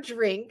 pre-dinner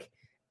drink,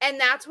 and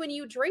that's when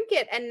you drink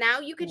it. And now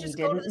you could You just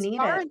go to didn't this need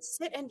bar it. and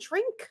sit and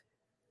drink.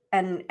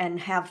 And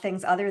have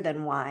things other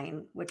than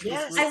wine, which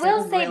Yes. was I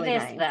will say really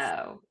this nice.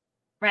 though,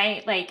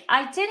 right? Like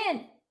I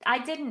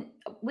didn't,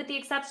 with the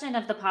exception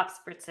of the pop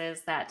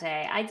spritzes that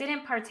day, I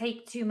didn't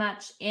partake too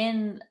much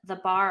in the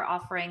bar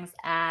offerings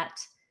at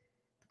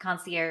the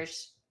concierge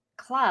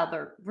club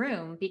or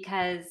room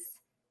because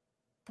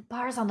the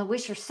bars on the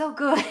Wish are so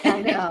good.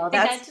 I know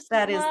Like,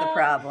 that is the love-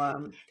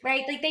 problem.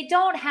 Right? Like they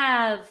don't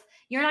have,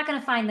 you're not going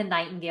to find the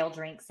Nightingale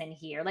drinks in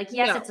here. Like,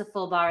 yes, No. it's a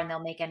full bar and they'll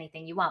make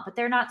anything you want, but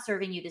they're not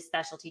serving you the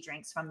specialty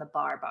drinks from the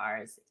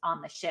bars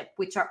on the ship,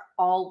 which are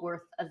all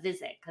worth a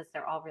visit because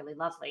they're all really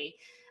lovely.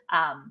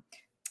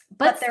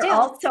 But They're still,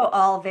 also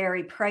all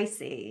very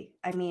pricey.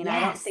 I mean,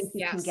 I don't think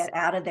you can Yes. get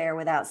out of there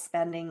without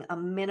spending a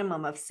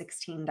minimum of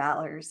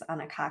 $16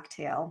 on a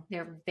cocktail.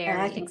 they're very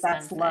And I think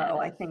that's expensive. low.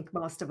 I think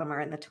most of them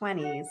are in the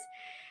 20s.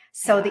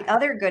 So the Yeah.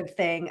 other good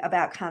thing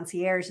about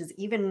concierge is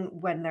even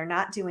when they're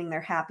not doing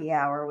their happy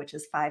hour, which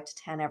is 5 to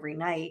 10 every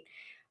night,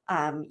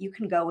 you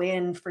can go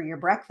in for your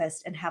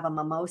breakfast and have a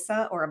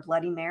mimosa or a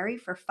Bloody Mary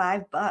for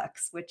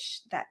 $5,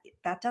 which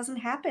that doesn't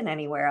happen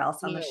anywhere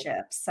else on the No.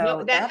 ship. So No,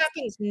 that that's,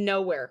 happens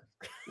nowhere.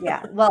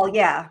 yeah, well,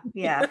 yeah,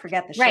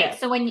 forget the Right. ship.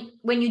 So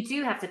when you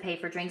do have to pay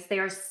for drinks, they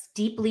are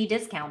steeply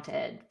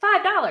discounted.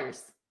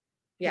 $5.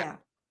 Yeah.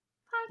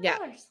 $5. Yeah.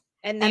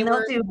 And they And they'll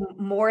were do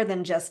more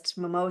than just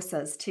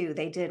mimosas too.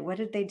 What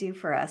did they do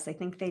for us? I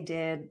think they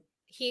did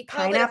he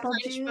called it a pineapple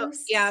French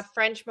juice. yeah,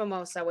 French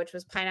mimosa, which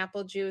was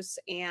pineapple juice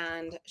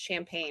and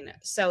champagne.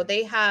 So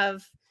they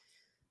have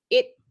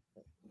it.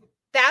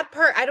 That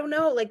part, I don't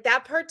know, like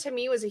that part to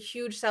me was a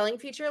huge selling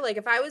feature. Like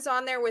if I was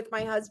on there with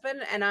my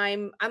husband and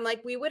I'm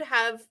like, we would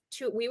have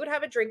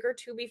a drink or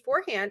two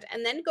beforehand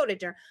and then go to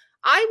dinner.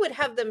 I would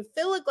have them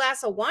fill a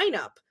glass of wine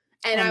up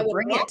and I And would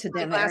bring it walk to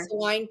my glass dinner. of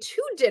wine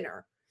to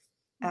dinner.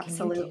 Can you do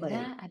Absolutely.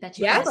 that? I bet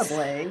you Yes. could.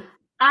 Probably.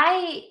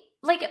 I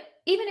like,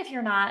 even if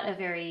you're not a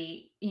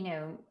very,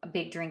 a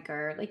big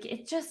drinker, like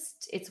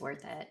it's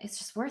worth it. It's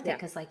just worth it Yeah.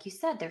 because, like you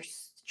said,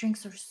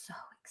 drinks are so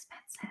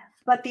expensive.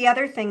 But the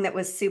other thing that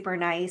was super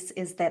nice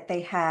is that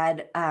they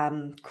had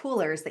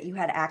coolers that you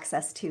had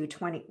access to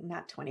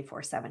not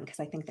 24/7, because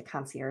I think the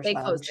concierge They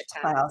closed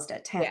lounge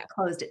at 10.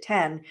 closed at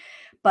 10.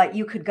 But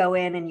you could go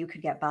in and you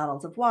could get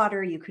bottles of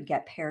water, you could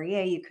get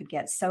Perrier, you could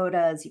get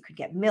sodas, you could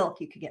get milk,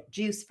 you could get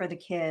juice for the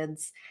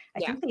kids. I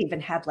Yeah. think they even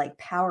had like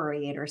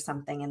Powerade or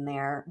something in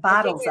there, I think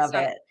bottles I of saw-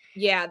 it.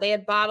 Yeah, they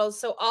had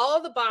bottles. So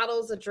all the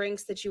bottles of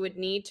drinks that you would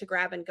need to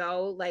grab and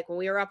go, like when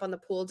we were up on the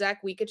pool deck,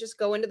 we could just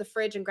go into the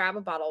fridge and grab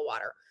a bottle of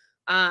water.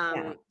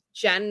 Yeah.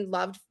 Jen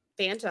loved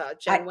Fanta.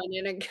 Jen went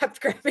in and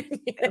kept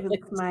grabbing It was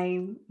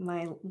it.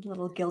 my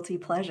little guilty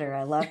pleasure.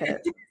 I love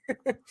it.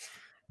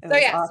 It So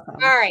was yes. awesome.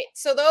 All right.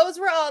 So those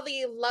were all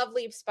the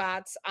lovely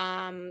spots.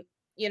 I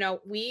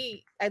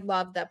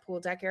loved that pool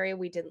deck area.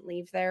 We didn't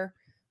leave there.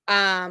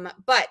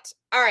 But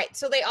all right.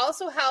 So they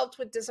also helped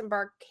with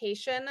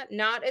disembarkation,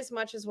 not as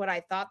much as what I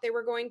thought they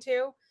were going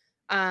to.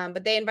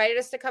 But they invited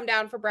us to come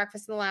down for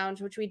breakfast in the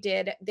lounge, which we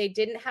did. They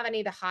didn't have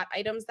any of the hot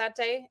items that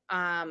day.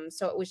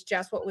 So it was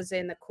just what was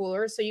in the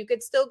cooler. So you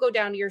could still go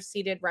down to your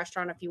seated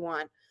restaurant if you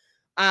want.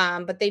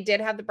 But they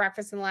did have the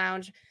breakfast in the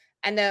lounge.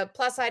 And the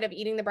plus side of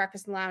eating the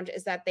breakfast in the lounge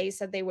is that they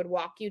said they would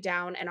walk you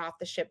down and off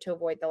the ship to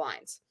avoid the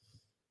lines.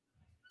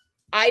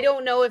 I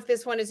don't know if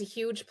this one is a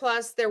huge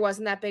plus. There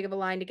wasn't that big of a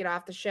line to get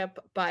off the ship,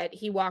 but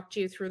he walked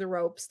you through the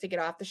ropes to get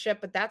off the ship,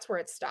 but that's where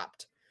it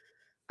stopped.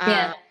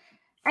 Yeah.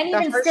 And the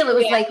even first still, it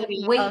was like,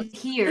 reality wait of-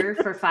 here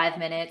for 5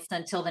 minutes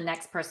until the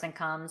next person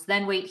comes,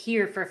 then wait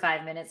here for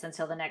 5 minutes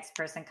until the next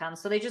person comes.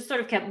 So they just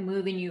sort of kept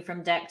moving you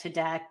from deck to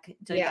deck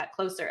until you got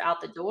closer out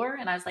the door.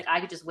 And I was like,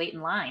 I could just wait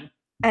in line.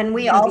 And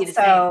we It would be the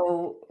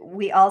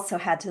same. also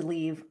had to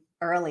leave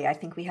early. I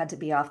think we had to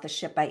be off the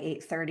ship by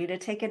 8:30 to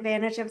take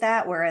advantage of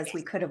that, whereas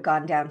we could have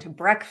gone down to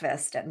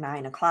breakfast at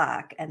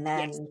 9:00 and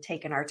then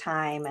taken our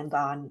time and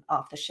gone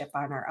off the ship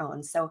on our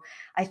own. So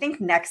I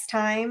think next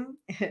time,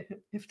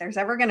 if there's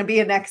ever going to be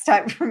a next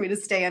time for me to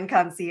stay in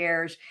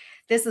concierge,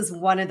 this is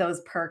one of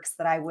those perks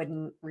that I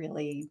wouldn't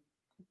really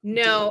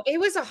No, it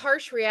was a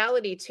harsh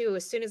reality too.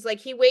 As soon as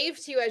he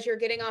waved to you as you're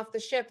getting off the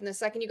ship, and the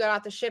second you got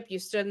off the ship, you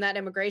stood in that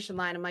immigration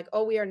line. I'm like,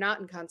 oh, we are not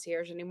in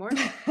concierge anymore.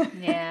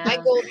 Yeah. My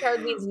gold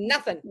card means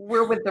nothing.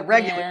 We're with the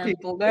regular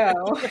people now.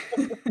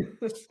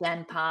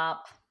 Gen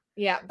Pop.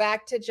 Yeah,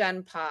 back to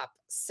Gen Pop.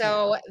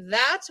 So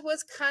that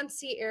was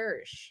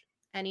concierge.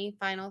 Any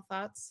final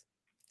thoughts?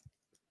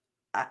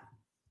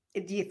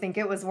 Do you think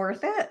it was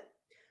worth it?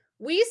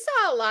 We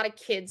saw a lot of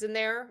kids in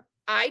there.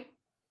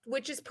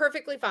 Which is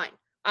perfectly fine.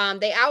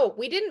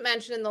 We didn't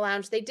mention in the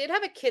lounge, they did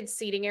have a kids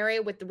seating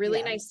area with the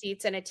really nice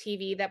seats and a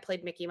TV that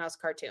played Mickey Mouse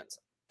cartoons.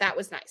 That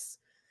was nice.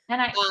 And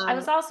I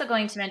was also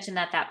going to mention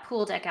that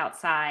pool deck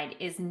outside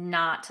is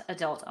not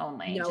adult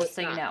only, No, just it's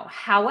so you not. know.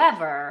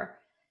 However,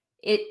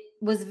 it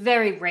was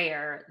very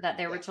rare that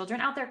there were children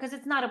out there because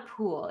it's not a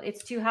pool.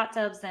 It's 2 hot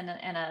tubs and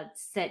a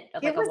sit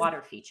of It like was- a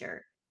water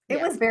feature. It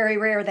was very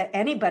rare that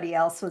anybody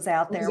else was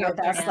out there with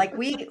us. Yeah. Like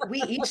we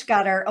each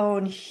got our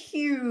own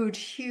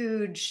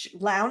huge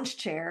lounge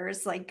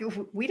chairs. Like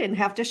we didn't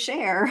have to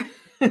share.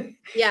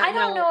 Yeah, I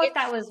don't no, know if it's-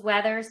 that was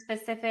weather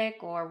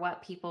specific or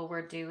what people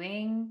were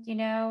doing,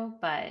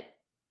 but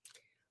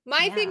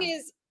My thing Yeah.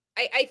 is,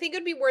 I think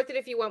it'd be worth it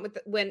if you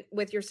went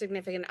with your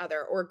significant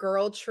other or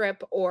girl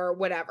trip or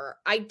whatever.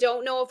 I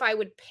don't know if I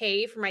would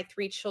pay for my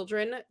 3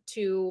 children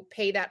to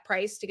pay that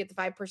price to get the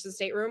 5-person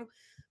stateroom,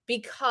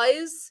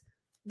 because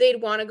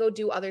they'd want to go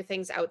do other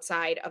things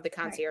outside of the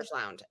concierge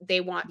lounge.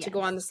 They want to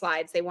go on the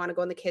slides. They want to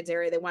go in the kids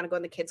area. They want to go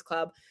in the kids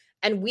club.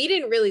 And we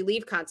didn't really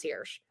leave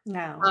concierge.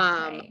 No.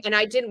 Right. And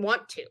I didn't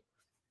want to.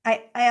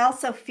 I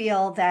also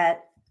feel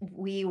that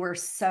we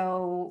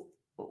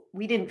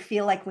didn't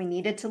feel like we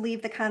needed to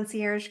leave the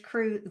concierge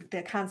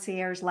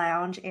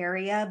lounge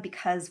area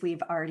because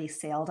we've already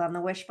sailed on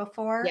the Wish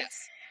before.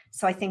 Yes.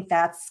 So I think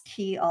that's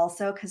key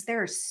also, because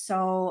there's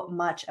so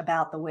much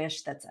about the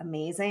Wish that's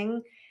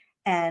amazing.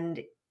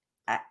 And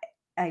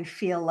I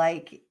feel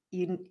like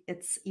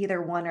it's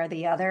either one or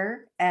the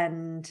other.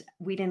 And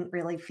we didn't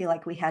really feel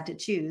like we had to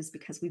choose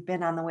because we've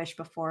been on the Wish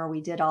before.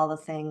 We did all the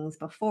things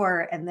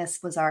before. And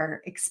this was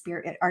our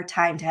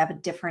time to have a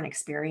different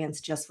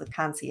experience just with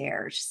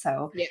concierge.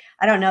 So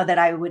I don't know that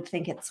I would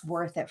think it's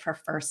worth it for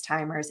first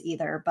timers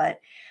either, but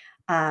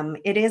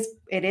it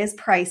is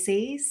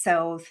pricey.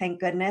 So thank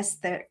goodness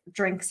that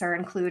drinks are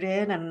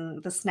included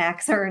and the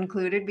snacks are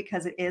included,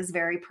 because it is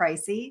very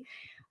pricey.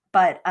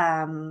 But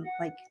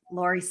like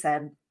Lori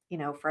said,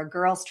 for a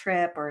girls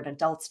trip or an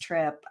adults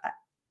trip,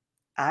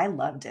 I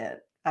loved it.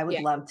 I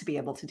would love to be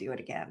able to do it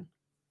again.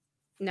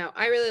 No,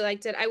 I really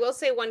liked it. I will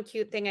say one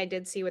cute thing I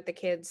did see with the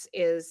kids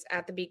is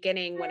at the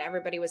beginning, when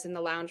everybody was in the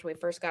lounge, when we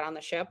first got on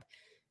the ship,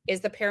 is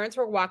the parents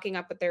were walking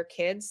up with their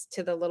kids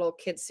to the little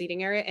kids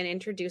seating area and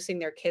introducing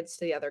their kids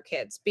to the other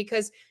kids,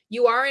 because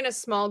you are in a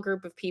small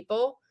group of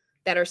people.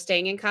 that are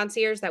staying in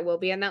concierge that will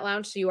be in that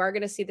lounge. So you are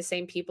going to see the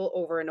same people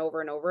over and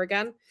over and over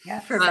again.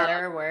 Yes. For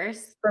better or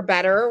worse. For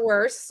better or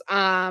worse.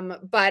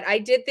 But I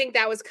did think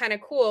that was kind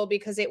of cool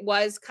because it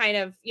was kind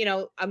of, you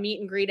know, a meet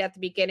and greet at the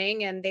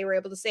beginning, and they were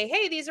able to say,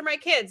 hey, these are my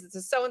kids. It's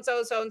a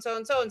so-and-so, so-and-so,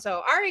 and so-and-so.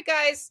 All right,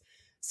 guys.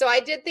 So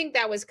I did think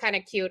that was kind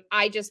of cute.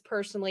 I just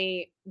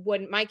personally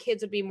wouldn't, my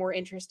kids would be more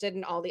interested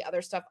in all the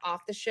other stuff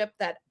off the ship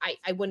that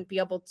I wouldn't be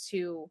able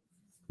to,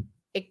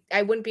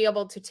 I wouldn't be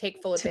able to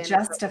take full To advantage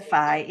of.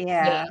 justify.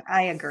 Yeah,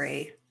 I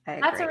agree.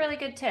 That's a really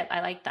good tip.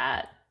 I like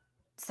that.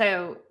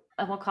 So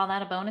we'll call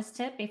that a bonus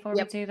tip before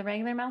we do the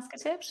regular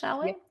Mouska tip, shall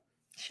we? Yep.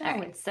 Sure. All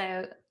right.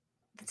 So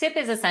the tip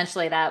is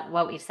essentially that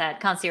what we've said,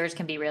 concierge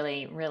can be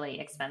really, really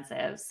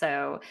expensive.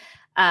 So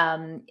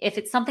if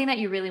it's something that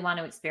you really want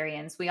to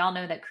experience, we all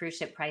know that cruise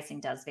ship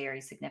pricing does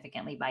vary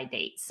significantly by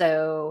date.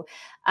 So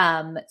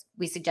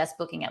we suggest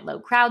booking at low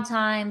crowd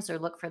times or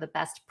look for the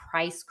best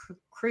price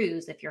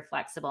cruise if you're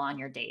flexible on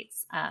your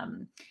dates.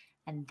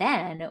 And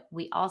then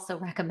we also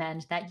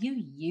recommend that you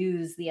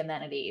use the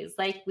amenities.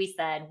 Like we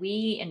said,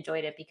 we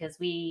enjoyed it because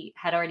we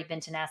had already been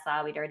to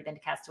Nassau. We'd already been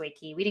to Castaway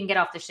Cay. We didn't get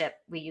off the ship.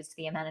 We used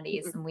the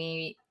amenities, and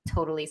we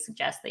totally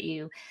suggest that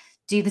you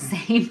do the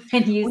same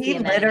and use the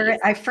amenities.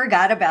 I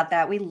forgot about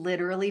that. We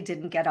literally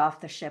didn't get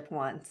off the ship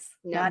once.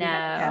 No. Not even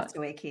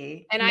Castaway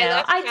Cay. And I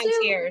left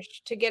concierge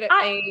to get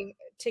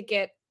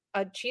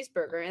a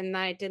cheeseburger, and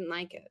I didn't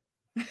like it.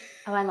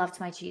 Oh, I loved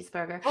my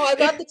cheeseburger. Oh, I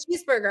love the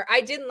cheeseburger. I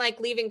didn't like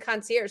leaving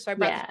concierge, so I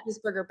brought the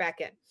cheeseburger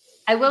back in.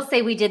 I will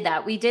say we did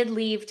that. We did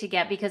leave to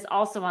get, because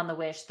also on the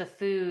Wish, the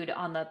food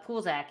on the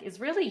pool deck is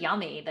really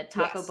yummy, the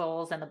taco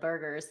bowls and the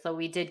burgers. So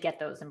we did get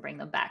those and bring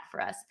them back for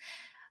us.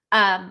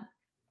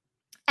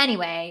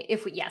 Anyway,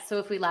 if we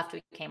left,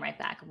 we came right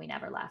back and we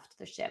never left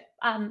the ship.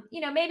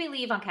 You know, maybe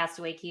leave on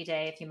Castaway Cay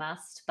Day if you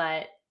must,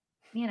 but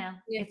you know,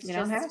 it's you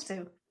don't have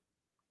to.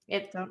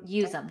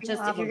 Use them.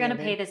 Just if you're going to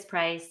pay this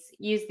price,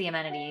 use the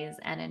amenities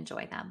and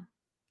enjoy them.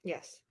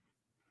 Yes.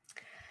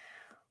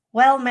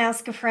 Well,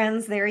 Mouska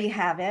friends, there you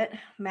have it.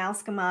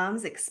 Mouska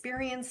moms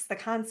experienced the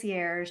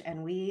concierge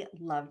and we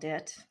loved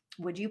it.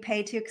 Would you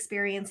pay to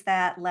experience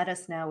that? Let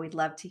us know. We'd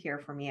love to hear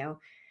from you.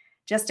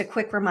 Just a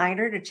quick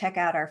reminder to check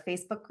out our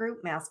Facebook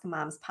group, Mouska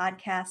Moms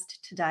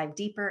Podcast, to dive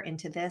deeper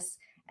into this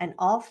and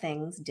all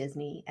things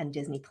Disney and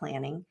Disney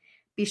planning.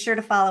 Be sure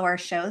to follow our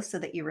show so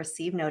that you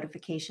receive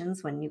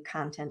notifications when new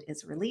content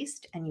is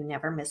released and you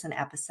never miss an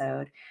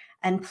episode.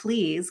 And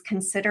please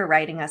consider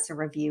writing us a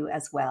review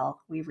as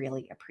well. We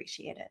really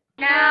appreciate it.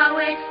 Now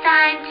it's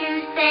time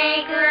to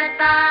say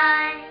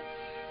goodbye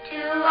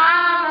to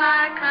all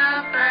our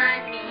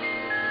company.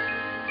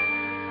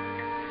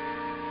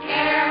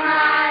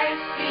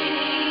 M-I-C.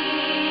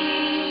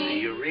 See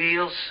you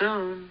real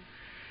soon.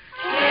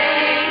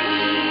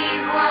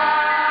 K-E-Y.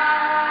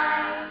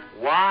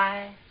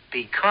 Why?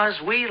 Because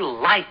we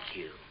like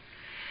you.